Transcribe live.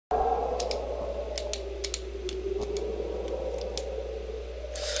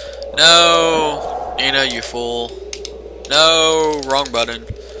No! Nina, you fool. No! Wrong button.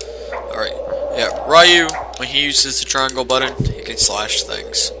 Alright. Yeah, Ryu, when he uses the triangle button, he can slash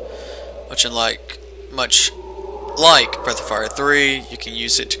things. Much like Breath of Fire 3, you can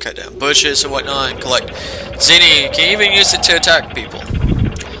use it to cut down bushes and whatnot and collect Zenny. You can even use it to attack people.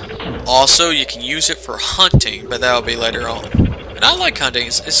 Also, you can use it for hunting, but that'll be later on. And I like hunting,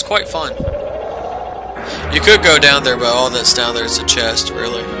 it's quite fun. You could go down there, but all that's down there is a chest,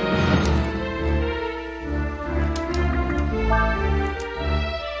 really.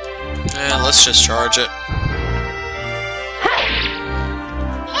 And let's just charge it.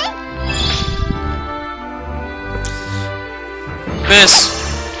 Miss!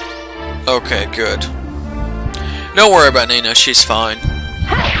 Okay, good. Don't worry about Nina, she's fine.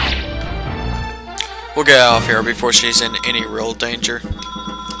 We'll get out of here before she's in any real danger.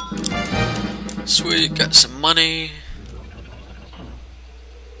 Sweet, got some money.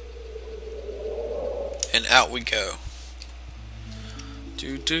 And out we go.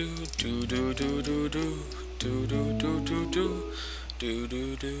 Do do do do do do do do do do do do do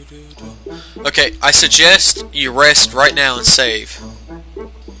do do do. Okay, I suggest you rest right now and save.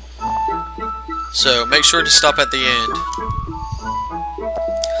 So make sure to stop at the end.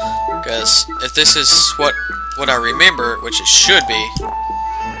 Because if this is what I remember, which it should be,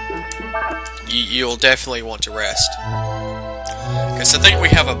 you'll definitely want to rest. Because I think we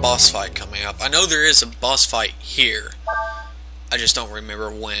have a boss fight coming up. I know there is a boss fight here. I just don't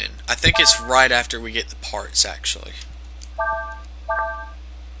remember when. I think it's right after we get the parts, actually.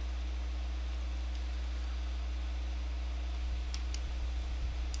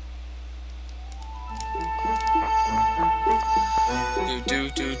 Do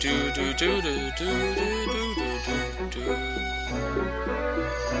do do do do do do do do do.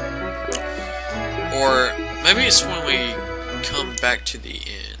 Or maybe it's when we come back to the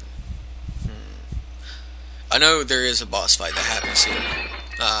end. I know there is a boss fight that happens here.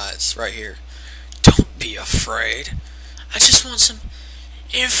 It's right here. Don't be afraid. I just want some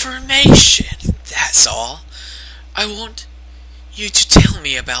information. That's all. I want you to tell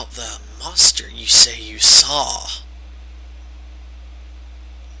me about the monster you say you saw.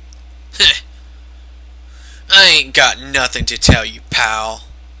 Heh. I ain't got nothing to tell you, pal.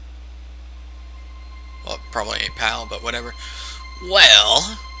 Well, probably ain't pal, but whatever.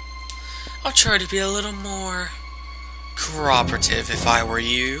 Well, I'll try to be a little more cooperative if I were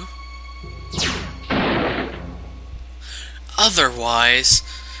you. Otherwise,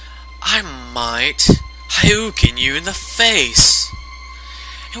 I might Hadouken you in the face.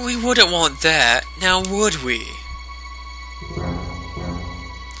 And we wouldn't want that, now would we?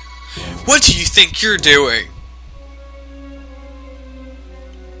 What do you think you're doing?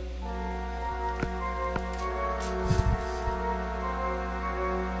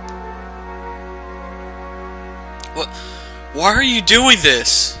 What? Why are you doing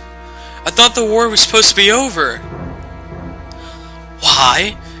this? I thought the war was supposed to be over.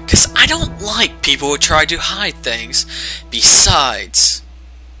 Why? 'Cause I don't like people who try to hide things. Besides,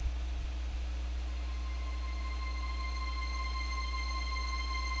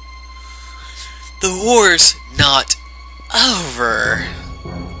 the war's not over.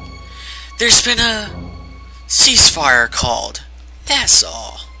 There's been a ceasefire called. That's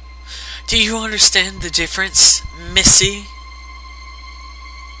all. Do you understand the difference, Missy?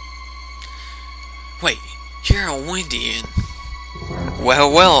 Wait, you're a Wendian.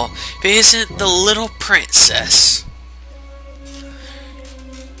 Well, well, if it isn't the little princess.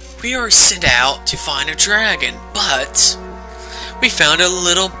 We are sent out to find a dragon, but we found a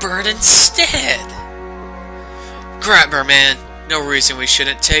little bird instead. Grab her, man. No reason we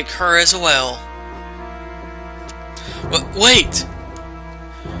shouldn't take her as well. But wait!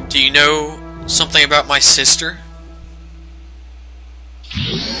 Do you know something about my sister?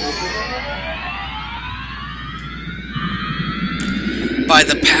 By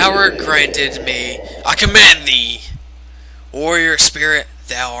the power granted me, I command thee! Warrior spirit,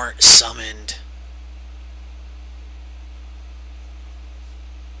 thou art summoned.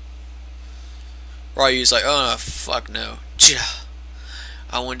 Ryu's like, oh, fuck no.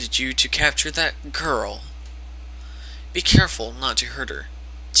 I wanted you to capture that girl. Be careful not to hurt her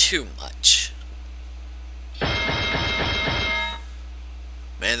too much.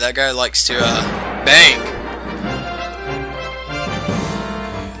 Man, that guy likes to, bang.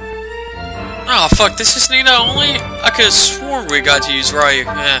 Oh, fuck, this is Nina only? I could've sworn we got to use Ryu.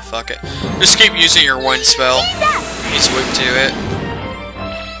 Fuck it. Just keep using your wind spell. He's weak to it.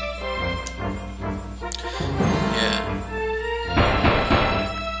 Yeah.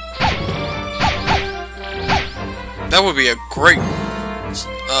 That would be a great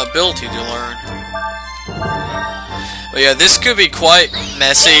ability to learn. But yeah, this could be quite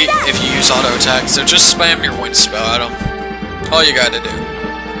messy if you use auto attack, so just spam your wind spell at them. All you gotta do.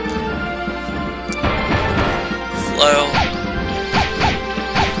 Flail.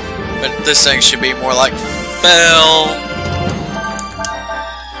 But this thing should be more like fell.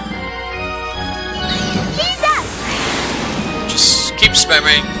 Just keep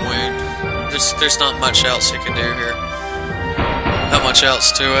spamming wind. There's not much else you can do here. Not much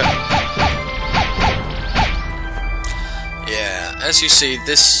else to it. Yeah, as you see,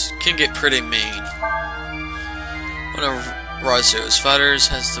 this can get pretty mean. One of Razu's fighters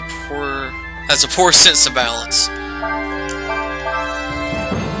has a poor sense of balance.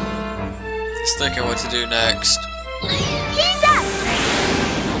 He's thinking what to do next.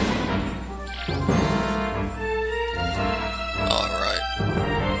 Alright.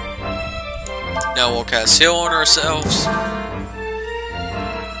 Now we'll cast heal on ourselves.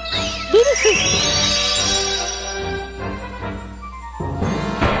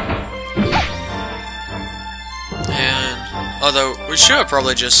 And although we should have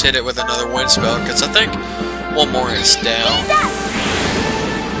probably just hit it with another wind spell, because I think one more is down.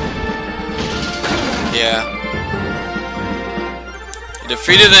 Yeah. You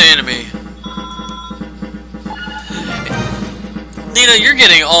defeated the enemy. Nina, you're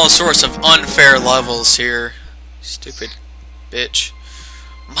getting all sorts of unfair levels here. Stupid bitch.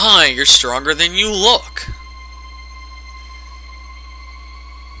 My, you're stronger than you look.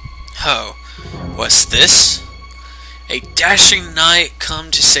 Oh, what's this? A dashing knight come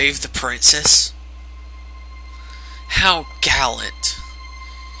to save the princess? How gallant.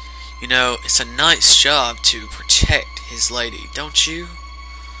 You know, it's a knight's job to protect his lady, don't you?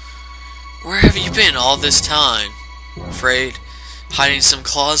 Where have you been all this time? Afraid? Hiding in some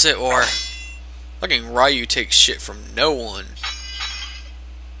closet, or... Fucking Ryu takes shit from no one.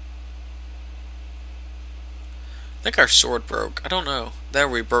 I think our sword broke. I don't know. There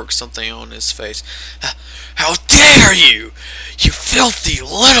we broke something on his face. How dare you! You filthy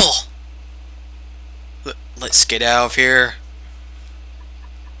little... Let's get out of here.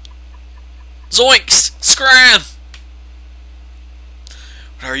 Zoinks! Scram!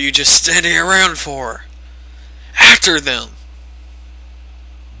 What are you just standing around for? After them!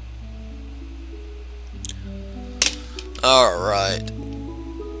 Alright.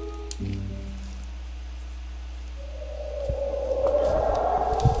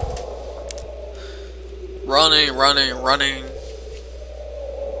 Running, running, running.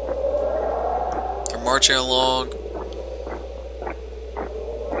 They're marching along.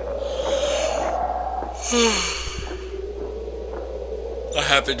 I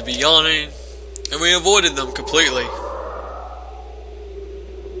happened to be yawning, and we avoided them completely.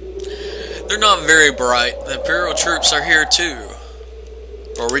 They're not very bright. The Imperial troops are here too.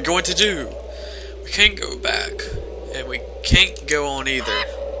 What are we going to do? We can't go back, and we can't go on either.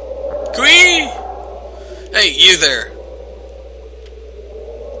 Queen! Hey, you there!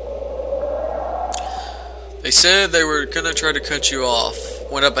 They said they were gonna try to cut you off.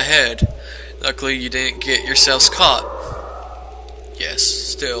 Went up ahead. Luckily, you didn't get yourselves caught. Yes,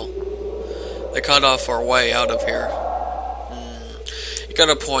 still. They cut off our way out of here. You got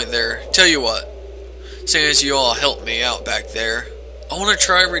a point there. Tell you what. Seeing as you all helped me out back there, I want to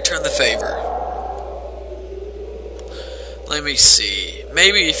try and return the favor. Let me see.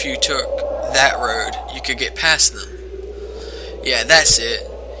 Maybe if you took that road, you could get past them. Yeah, that's it.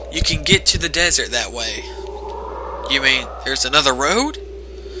 You can get to the desert that way. You mean there's another road?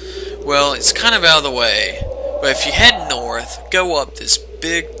 Well, it's kind of out of the way, but if you head north, go up this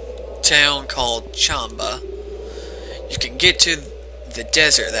big town called Chamba, you can get to the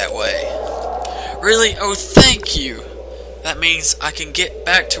desert that way. Really? Oh, thank you! That means I can get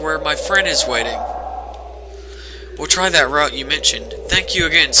back to where my friend is waiting. We'll try that route you mentioned. Thank you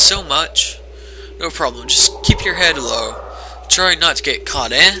again so much. No problem, just keep your head low. Try not to get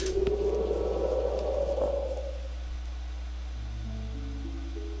caught, eh?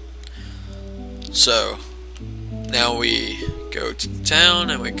 So, now we go to the town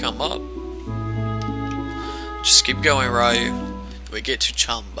and we come up. Just keep going, Ryu. We get to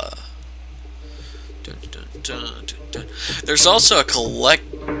Chamba. Dun, dun, dun, dun, dun. There's also a collecting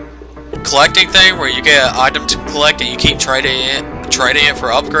thing where you get an item to collect and you keep trading it for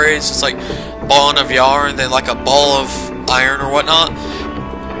upgrades. It's like ball of yarn, then like a ball of iron or whatnot.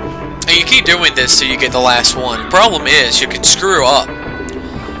 And you keep doing this till you get the last one. Problem is, you can screw up,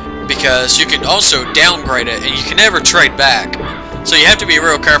 because you can also downgrade it and you can never trade back. So you have to be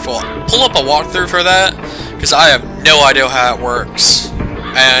real careful. Pull up a walkthrough for that, because I have no idea how it works.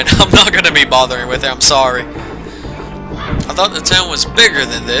 And I'm not going to be bothering with it, I'm sorry. I thought the town was bigger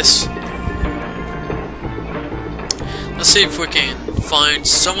than this. Let's see if we can find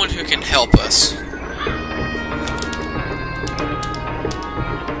someone who can help us.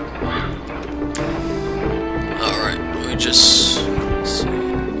 Alright, we just... let's see.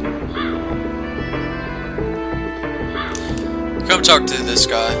 Come talk to this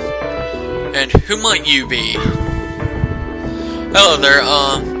guy. And who might you be? Hello there,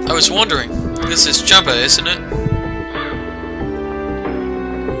 I was wondering, this is Champa, isn't it?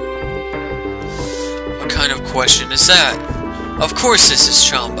 What kind of question is that? Of course this is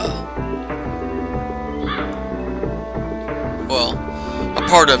Champa. Well, a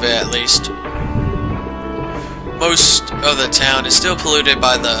part of it at least. Most of the town is still polluted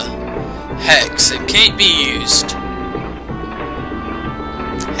by the Hex and can't be used.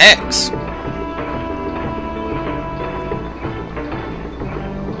 Hex?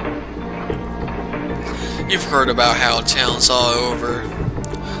 You've heard about how towns all over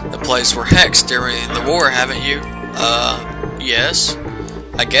the place were hexed during the war, haven't you? Yes.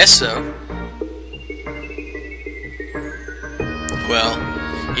 I guess so. Well,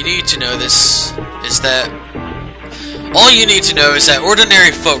 you need to know this is that all you need to know is that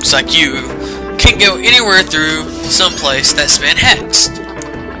ordinary folks like you can't go anywhere through some place that's been hexed.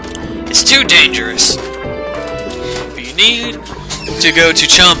 It's too dangerous. If you need to go to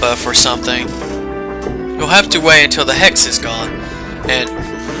Champa for something, you'll have to wait until the hex is gone. And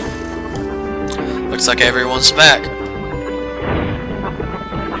looks like everyone's back.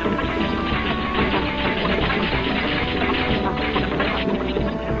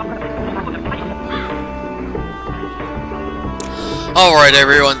 Alright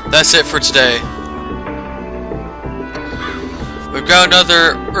everyone, that's it for today. We've got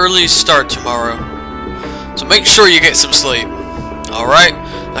another early start tomorrow, so make sure you get some sleep. Alright,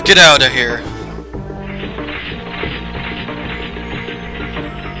 now get out of here.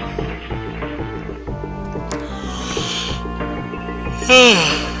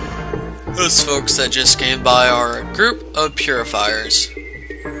 Those folks that just came by are a group of purifiers.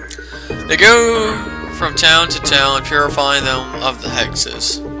 They go from town to town purifying them of the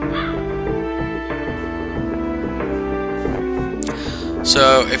hexes.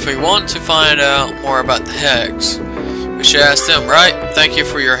 So if we want to find out more about the hex, we should ask them, right? Thank you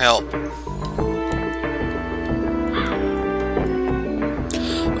for your help.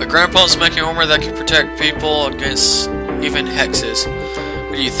 My grandpa's making armor that can protect people against even hexes.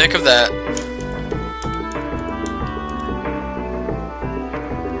 What do you think of that?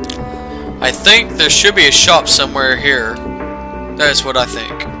 I think there should be a shop somewhere here. That is what I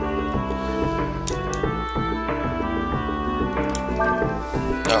think.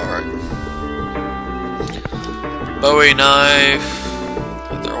 Alright. Bowie knife.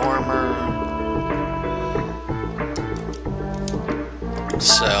 Leather armor.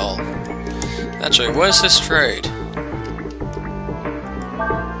 Sell. Actually, what is this trade?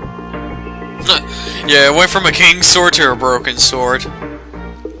 Yeah, it went from a king's sword to a broken sword.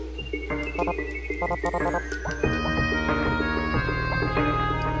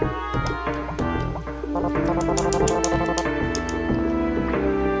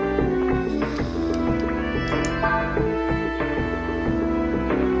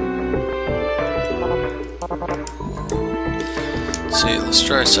 See, let's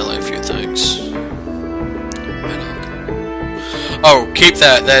try selling a few things. Oh, keep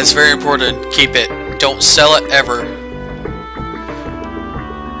that. That is very important. Keep it. Don't sell it ever.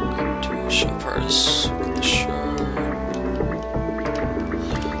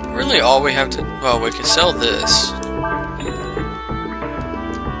 Really, all we have to... well, we can sell this.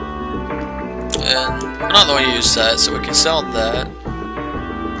 And we're not going to use that, so we can sell that.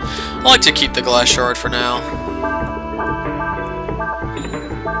 I like to keep the glass shard for now.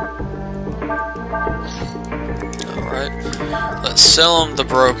 Alright. Let's sell them the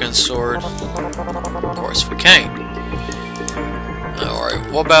broken sword. Of course we can't.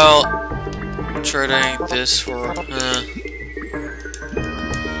 Alright, what about trading this for...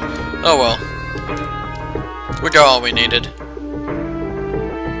 oh well. We got all we needed.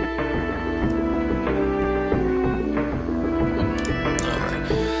 Alright.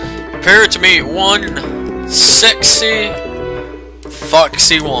 Prepare to meet one sexy,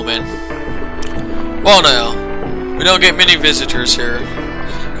 foxy woman. Well now, we don't get many visitors here.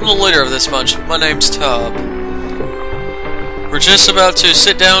 I'm the leader of this bunch. My name's Tub. We're just about to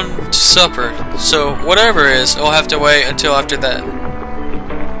sit down to supper, so whatever it is, it'll have to wait until after that.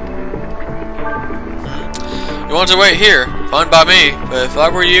 You want to wait here? Fine by me, but if I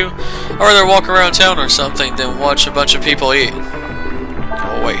were you, I'd rather walk around town or something than watch a bunch of people eat.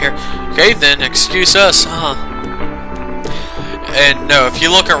 Oh, wait here. Okay then, excuse us, huh? And no, if you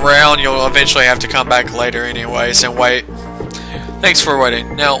look around, you'll eventually have to come back later anyways and wait. Thanks for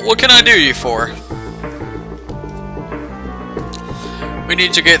waiting. Now, what can I do you for? We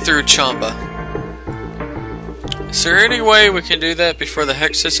need to get through Chamba. Is there any way we can do that before the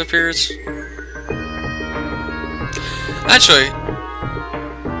hex disappears? Actually,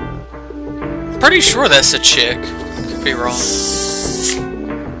 I'm pretty sure that's a chick. Could be wrong.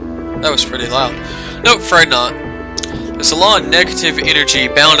 That was pretty loud. Nope, afraid not. There's a lot of negative energy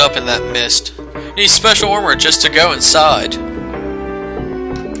bound up in that mist. You need special armor just to go inside.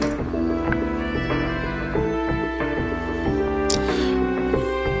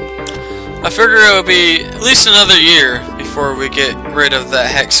 I figure it'll be at least another year before we get rid of that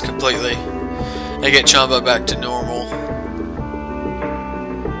hex completely and get Chamba back to normal.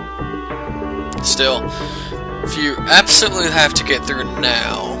 Still, if you absolutely have to get through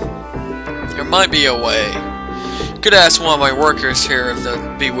now, there might be a way. You could ask one of my workers here if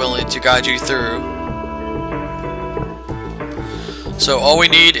they'd be willing to guide you through. So all we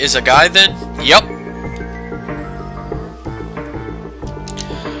need is a guide then? Yep.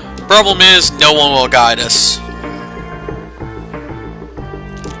 Problem is, no one will guide us.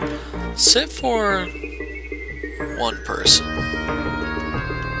 Except for one person.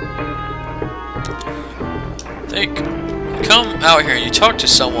 Come out here and you talk to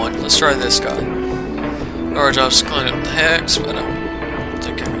someone. Let's try this guy. Or just clean up the hex, but I don't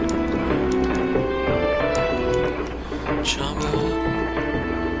think I can. Chamba.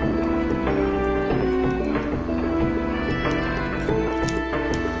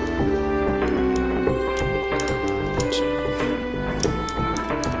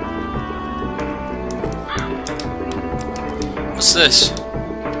 What's this?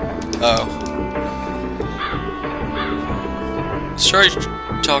 Oh. Let's try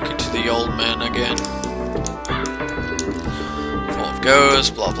talking to the old man again. Full of ghosts,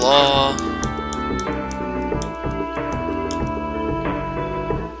 blah blah.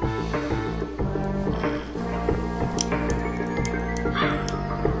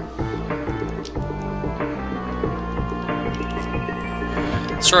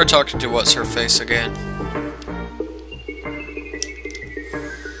 Let's try talking to what's her face again.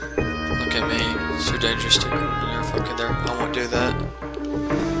 Look at me. It's too dangerous to go near fucking there. I won't do that.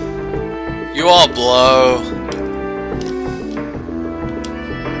 You all blow.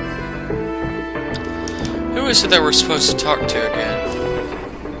 Who is it that we're supposed to talk to again?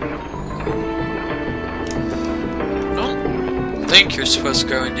 I don't think you're supposed to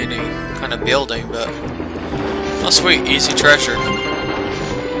go into any kind of building, but oh sweet, easy treasure.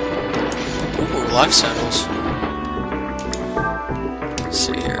 Ooh, life sandals. Let's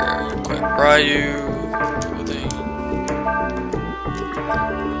see here. Quick Ryu.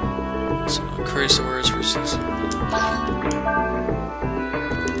 Increase the words versus.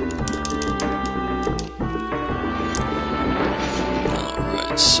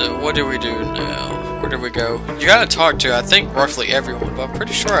 Alright, so what do we do now? Where do we go? You gotta talk to, I think, roughly everyone, but I'm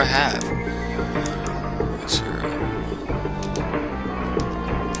pretty sure I have.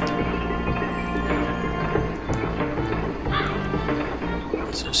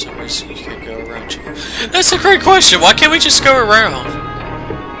 Is there some reason you can't go around you? That's a great question! Why can't we just go around?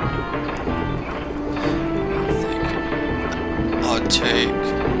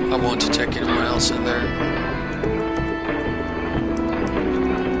 I want to take anyone else in there.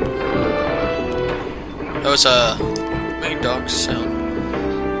 That was a main dog sound.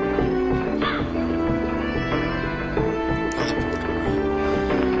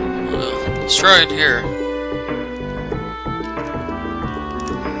 Well, let's try it here.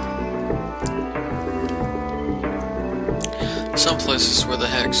 Some places where the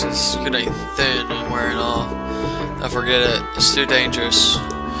hex is getting thin and wearing off. I forget it. It's too dangerous.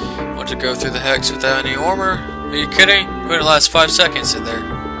 Want to go through the hex without any armor? Are you kidding? It wouldn't last 5 seconds in there.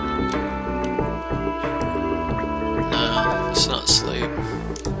 No, it's not sleep.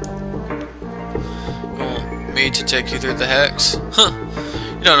 You want me to take you through the hex? Huh.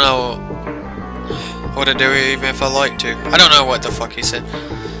 You don't know what to do even if I like to. I don't know what the fuck he said.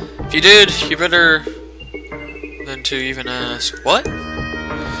 If you did, you better than to even ask. What?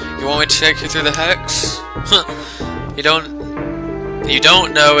 You want me to take you through the hex? Huh. You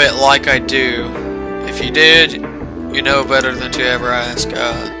don't know it like I do. If you did, you know better than to ever ask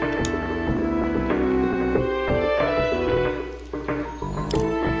God.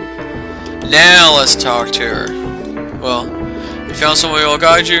 Now let's talk to her. Well, you found someone who will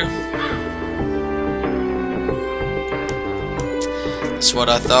guide you? That's what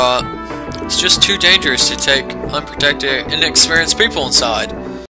I thought. It's just too dangerous to take unprotected, inexperienced people inside.